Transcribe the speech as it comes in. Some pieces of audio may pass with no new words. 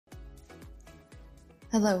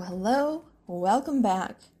Hello, welcome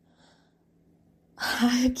back.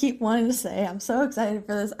 I keep wanting to say I'm so excited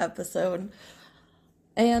for this episode,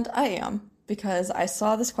 and I am because I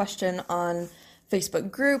saw this question on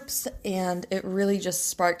Facebook groups and it really just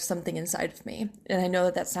sparked something inside of me. And I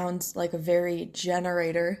know that sounds like a very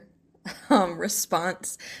generator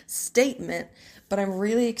response statement, but I'm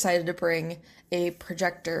really excited to bring a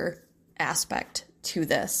projector aspect to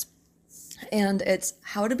this. And it's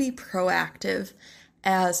how to be proactive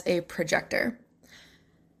as a projector.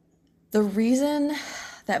 The reason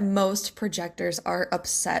that most projectors are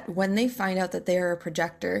upset when they find out that they are a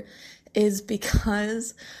projector is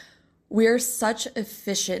because we're such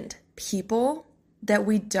efficient people that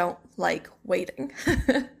we don't like waiting.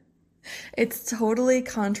 It's totally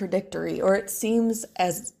contradictory, or it seems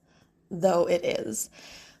as though it is,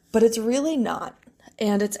 but it's really not.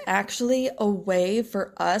 And it's actually a way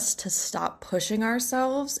for us to stop pushing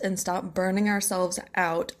ourselves and stop burning ourselves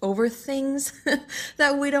out over things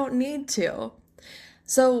that we don't need to.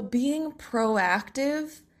 So being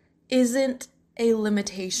proactive isn't a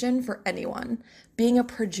limitation for anyone. Being a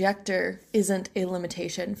projector isn't a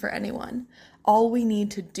limitation for anyone. All we need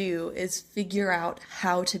to do is figure out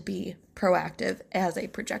how to be proactive as a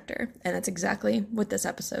projector. And that's exactly what this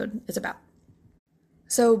episode is about.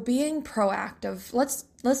 So being proactive,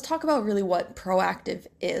 let's talk about really what proactive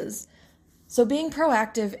is. So being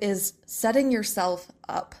proactive is setting yourself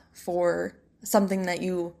up for something that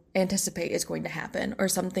you anticipate is going to happen, or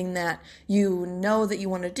something that you know that you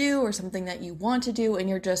want to do, or something that you want to do and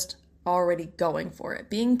you're just already going for it.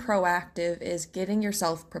 Being proactive is getting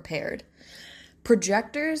yourself prepared.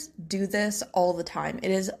 Projectors do this all the time.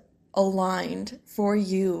 It is aligned for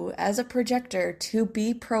you as a projector to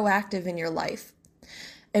be proactive in your life.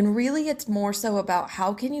 And really, it's more so about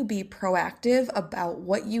how can you be proactive about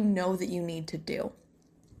what you know that you need to do.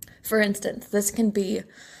 For instance, this can be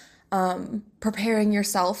preparing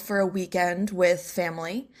yourself for a weekend with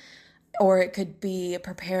family, or it could be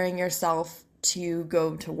preparing yourself to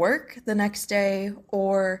go to work the next day,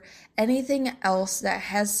 or anything else that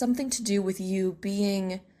has something to do with you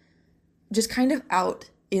being just kind of out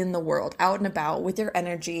in the world, out and about with your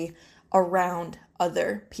energy around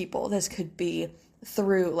other people. This could be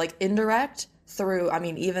through indirect through,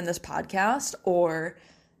 even this podcast, or,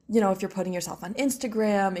 if you're putting yourself on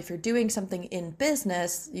Instagram, if you're doing something in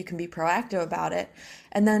business, you can be proactive about it.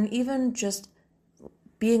 And then even just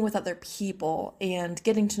being with other people and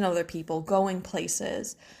getting to know other people, going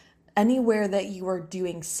places, anywhere that you are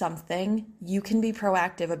doing something, you can be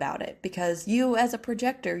proactive about it because you as a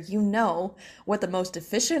projector, you know what the most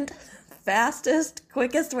efficient, fastest,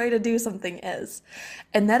 quickest way to do something is.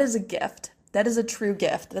 And that is a gift. That is a true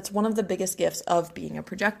gift. That's one of the biggest gifts of being a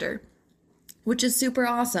projector, which is super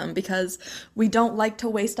awesome because we don't like to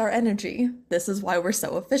waste our energy. This is why we're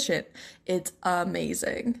so efficient. It's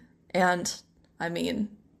amazing. And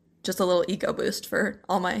just a little ego boost for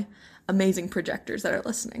all my amazing projectors that are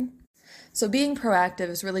listening. So being proactive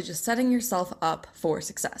is really just setting yourself up for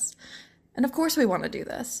success. And of course we want to do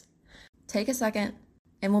this. Take a second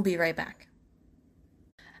and we'll be right back.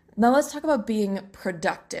 Now let's talk about being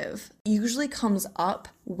productive. It usually comes up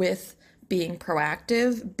with being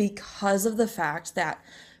proactive because of the fact that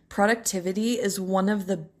productivity is one of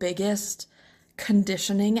the biggest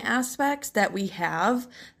conditioning aspects that we have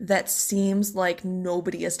that seems like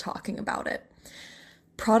nobody is talking about it.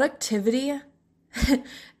 Productivity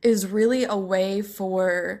is really a way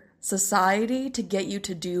for society to get you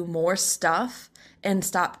to do more stuff and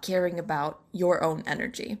stop caring about your own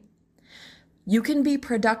energy. You can be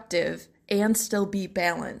productive and still be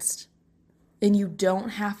balanced, and you don't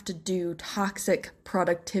have to do toxic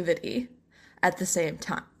productivity at the same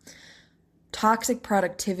time. Toxic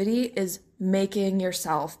productivity is making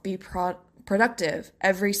yourself be productive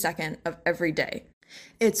every second of every day.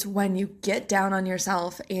 It's when you get down on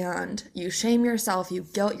yourself and you shame yourself, you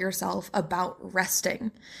guilt yourself about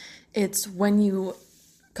resting. It's when you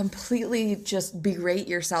completely just berate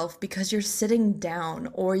yourself because you're sitting down,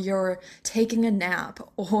 or you're taking a nap,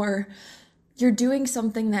 or you're doing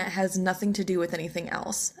something that has nothing to do with anything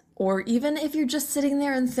else. Or even if you're just sitting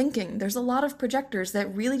there and thinking. There's a lot of projectors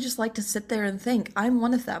that really just like to sit there and think. I'm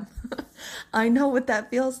one of them. I know what that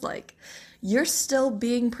feels like. You're still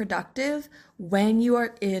being productive when you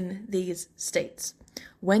are in these states.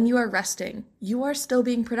 When you are resting, you are still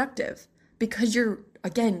being productive because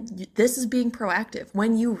this is being proactive.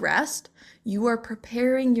 When you rest, you are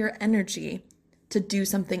preparing your energy to do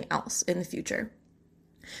something else in the future.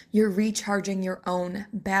 You're recharging your own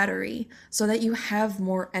battery so that you have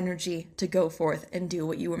more energy to go forth and do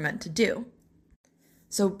what you were meant to do.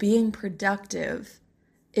 So being productive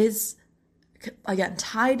is again,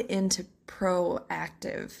 tied into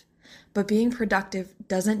proactive. But being productive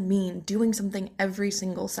doesn't mean doing something every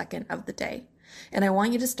single second of the day. And I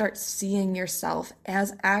want you to start seeing yourself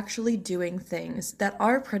as actually doing things that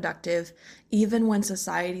are productive, even when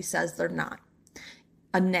society says they're not.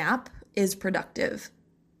 A nap is productive,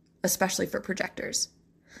 especially for projectors.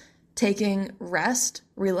 Taking rest,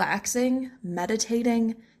 relaxing,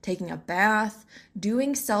 meditating, taking a bath,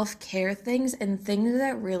 doing self-care things, and things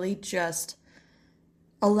that really just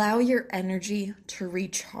allow your energy to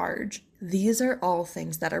recharge. These are all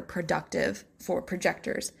things that are productive for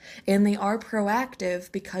projectors, and they are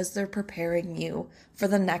proactive because they're preparing you for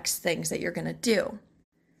the next things that you're going to do.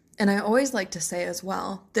 And I always like to say as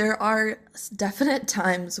well, there are definite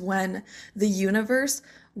times when the universe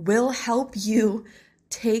will help you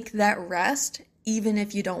take that rest even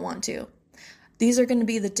if you don't want to. These are going to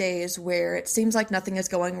be the days where it seems like nothing is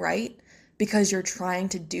going right because you're trying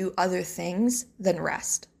to do other things than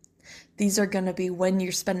rest. These are going to be when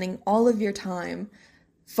you're spending all of your time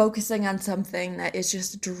focusing on something that is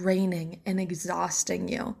just draining and exhausting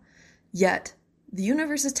you. Yet, the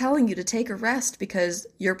universe is telling you to take a rest because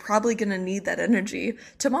you're probably going to need that energy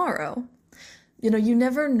tomorrow. You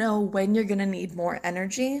never know when you're going to need more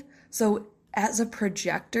energy. So as a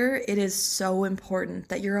projector, it is so important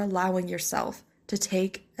that you're allowing yourself to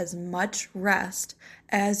take as much rest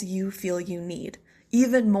as you feel you need.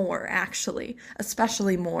 Even more, actually,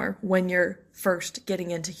 especially more when you're first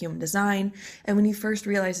getting into human design and when you first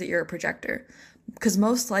realize that you're a projector. Because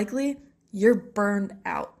most likely, you're burned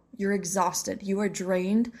out. You're exhausted. You are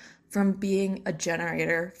drained from being a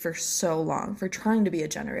generator for so long, for trying to be a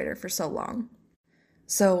generator for so long.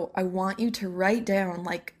 So I want you to write down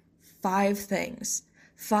like 5 things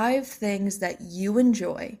that you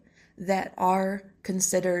enjoy that are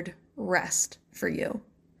considered rest for you.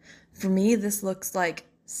 For me, this looks like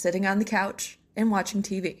sitting on the couch and watching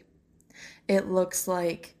TV. It looks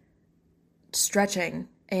like stretching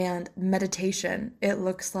and meditation. It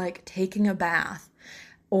looks like taking a bath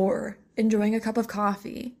or enjoying a cup of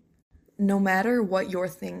coffee. No matter what your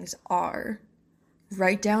things are,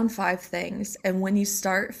 write down 5 things, and when you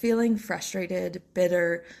start feeling frustrated,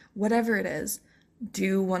 bitter, whatever it is,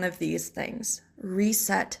 do one of these things.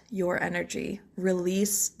 Reset your energy.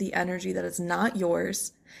 Release the energy that is not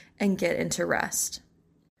yours and get into rest.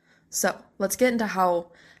 So let's get into how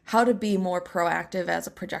to be more proactive as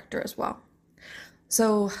a projector as well.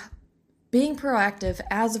 So being proactive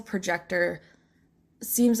as a projector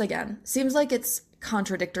seems like it's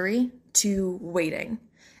contradictory to waiting.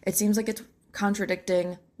 It seems like it's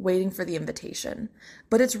contradicting waiting for the invitation,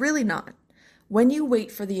 but it's really not. When you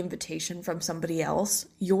wait for the invitation from somebody else,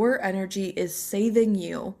 your energy is saving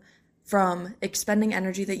you from expending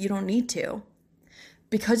energy that you don't need to.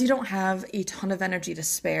 Because you don't have a ton of energy to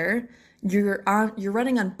spare, you're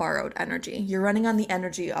running on borrowed energy. You're running on the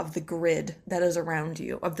energy of the grid that is around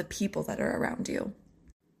you, of the people that are around you.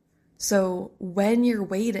 So when you're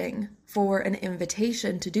waiting for an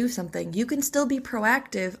invitation to do something, you can still be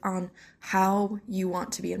proactive on how you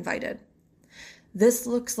want to be invited. This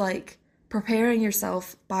looks like preparing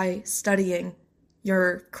yourself by studying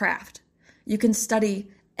your craft. You can study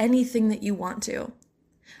anything that you want to.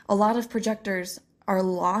 A lot of projectors are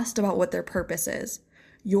lost about what their purpose is.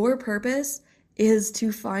 Your purpose is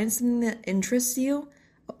to find something that interests you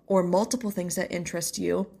or multiple things that interest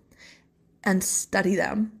you and study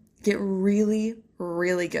them. Get really,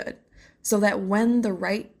 really good so that when the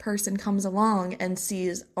right person comes along and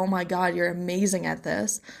sees, oh my God, you're amazing at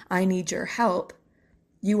this, I need your help,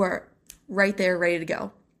 you are right there ready to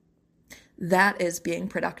go. That is being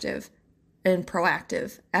productive and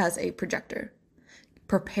proactive as a projector.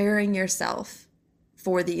 Preparing yourself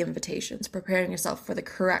for the invitations, preparing yourself for the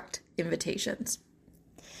correct invitations.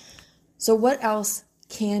 So what else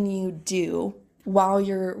can you do while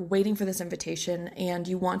you're waiting for this invitation and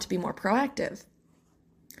you want to be more proactive?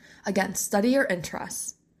 Again, study your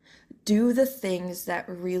interests. Do the things that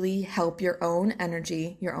really help your own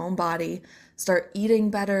energy, your own body. Start eating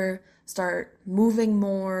better, start moving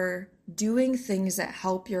more, doing things that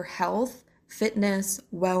help your health, fitness,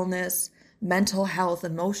 wellness, mental health,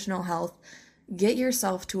 emotional health. Get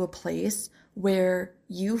yourself to a place where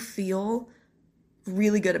you feel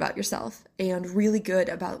really good about yourself and really good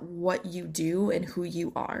about what you do and who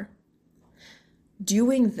you are.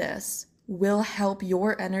 Doing this will help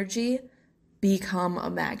your energy become a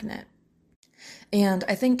magnet. And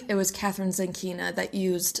I think it was Catherine Zankina that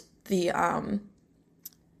used the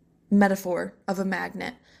metaphor of a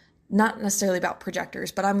magnet, not necessarily about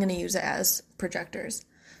projectors, but I'm going to use it as projectors.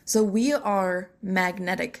 So we are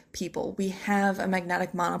magnetic people. We have a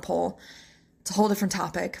magnetic monopole it's a whole different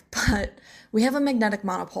topic, but we have a magnetic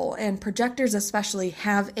monopole, and projectors especially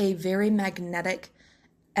have a very magnetic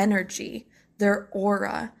energy. Their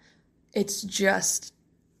aura, it's just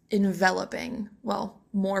enveloping, well,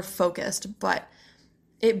 more focused, but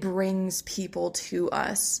it brings people to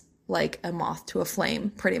us like a moth to a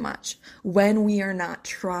flame, pretty much, when we are not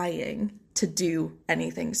trying to do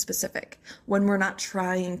anything specific, when we're not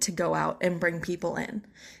trying to go out and bring people in.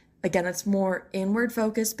 Again, it's more inward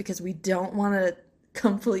focused because we don't want to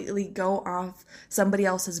completely go off somebody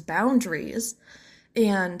else's boundaries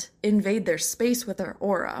and invade their space with our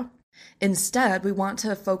aura. Instead, we want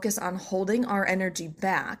to focus on holding our energy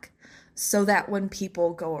back so that when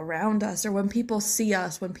people go around us, or when people see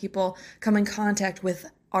us, when people come in contact with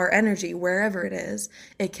our energy, wherever it is,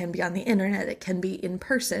 it can be on the internet, it can be in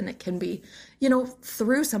person, it can be,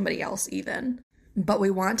 through somebody else even. But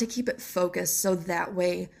we want to keep it focused so that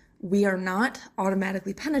way we are not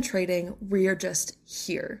automatically penetrating, we are just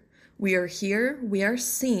here. We are here, we are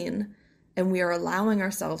seen, and we are allowing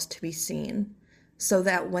ourselves to be seen so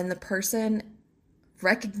that when the person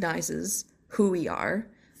recognizes who we are,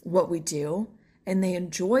 what we do, and they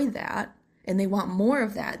enjoy that, and they want more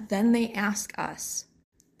of that, then they ask us.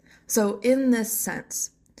 So in this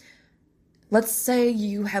sense, let's say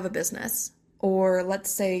you have a business, or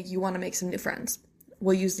let's say you want to make some new friends.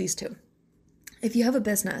 We'll use these two. If you have a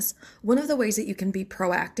business, one of the ways that you can be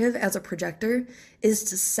proactive as a projector is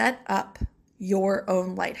to set up your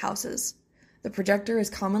own lighthouses. The projector is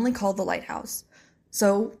commonly called the lighthouse.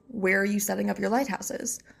 So where are you setting up your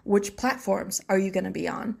lighthouses? Which platforms are you going to be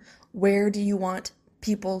on? Where do you want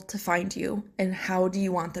people to find you? And how do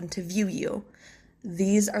you want them to view you?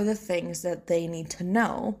 These are the things that they need to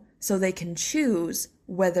know so they can choose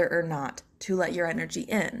whether or not to let your energy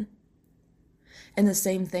in. And the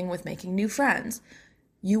same thing with making new friends.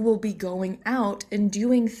 You will be going out and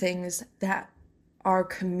doing things that are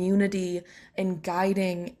community and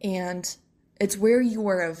guiding, and it's where you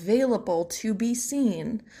are available to be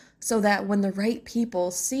seen so that when the right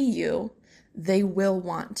people see you, they will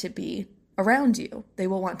want to be around you. They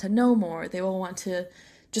will want to know more. They will want to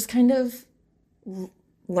just kind of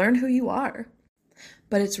learn who you are.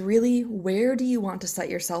 But it's really, where do you want to set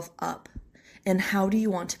yourself up? And how do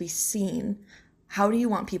you want to be seen? How do you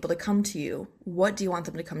want people to come to you? What do you want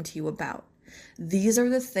them to come to you about? These are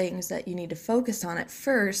the things that you need to focus on at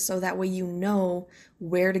first so that way you know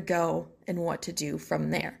where to go and what to do from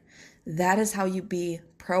there. That is how you be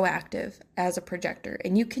proactive as a projector.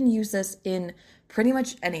 And you can use this in pretty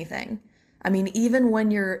much anything. I mean, even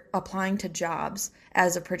when you're applying to jobs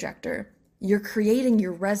as a projector, you're creating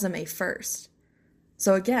your resume first.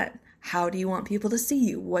 So again, how do you want people to see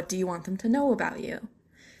you? What do you want them to know about you?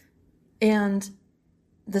 And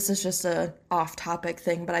this is just a off-topic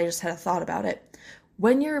thing, but I just had a thought about it.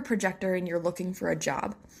 When you're a projector and you're looking for a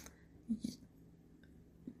job,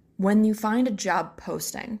 when you find a job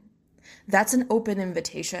posting, that's an open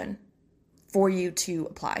invitation for you to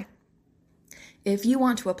apply. If you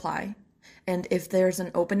want to apply, and if there's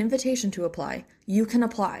an open invitation to apply, you can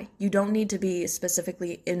apply. You don't need to be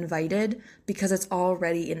specifically invited because it's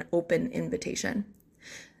already an open invitation.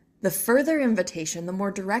 The further invitation, the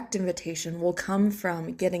more direct invitation, will come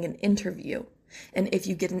from getting an interview. And if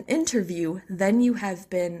you get an interview, then you have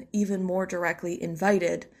been even more directly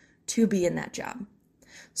invited to be in that job.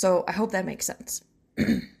 So I hope that makes sense.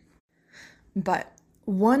 But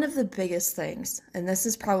one of the biggest things, and this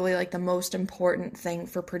is probably like the most important thing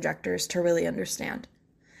for projectors to really understand,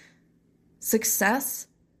 success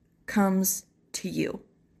comes to you.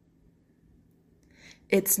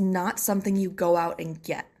 It's not something you go out and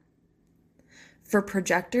get. For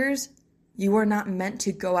projectors, you are not meant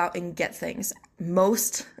to go out and get things.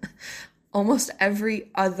 Almost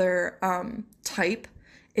every other type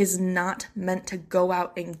is not meant to go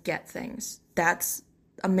out and get things. That's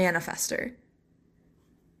a manifester.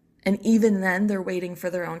 And even then, they're waiting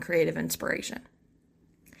for their own creative inspiration.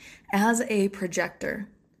 As a projector,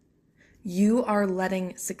 you are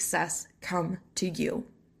letting success come to you.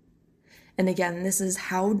 And again, this is,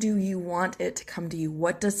 how do you want it to come to you?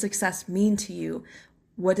 What does success mean to you?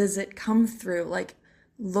 What does it come through? Like,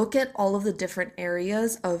 look at all of the different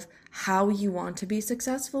areas of how you want to be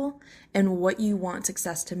successful and what you want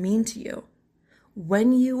success to mean to you.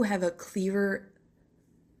 When you have a clearer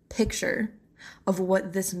picture of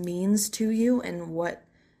what this means to you and what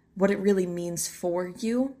it really means for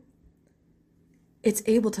you, it's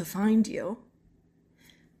able to find you.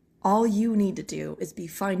 All you need to do is be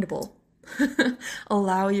findable.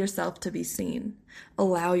 Allow yourself to be seen.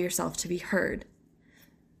 Allow yourself to be heard.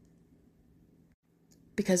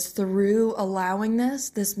 Because through allowing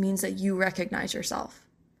this means that you recognize yourself.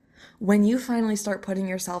 When you finally start putting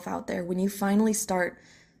yourself out there, when you finally start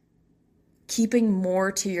keeping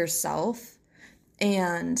more to yourself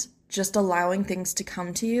and just allowing things to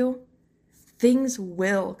come to you, things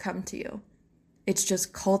will come to you. It's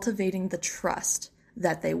just cultivating the trust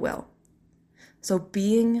that they will. So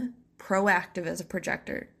being proactive as a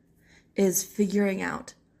projector is figuring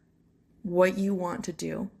out what you want to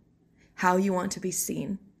do, how you want to be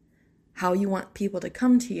seen, how you want people to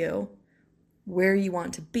come to you, where you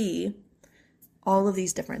want to be, all of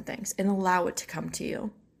these different things, and allow it to come to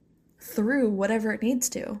you through whatever it needs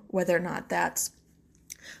to, whether or not that's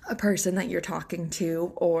a person that you're talking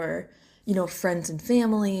to or, friends and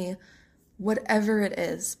family, whatever it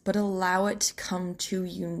is, but allow it to come to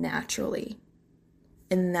you naturally.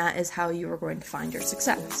 And that is how you are going to find your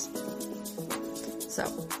success. So,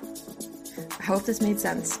 I hope this made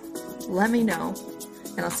sense. Let me know,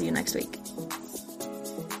 and I'll see you next week.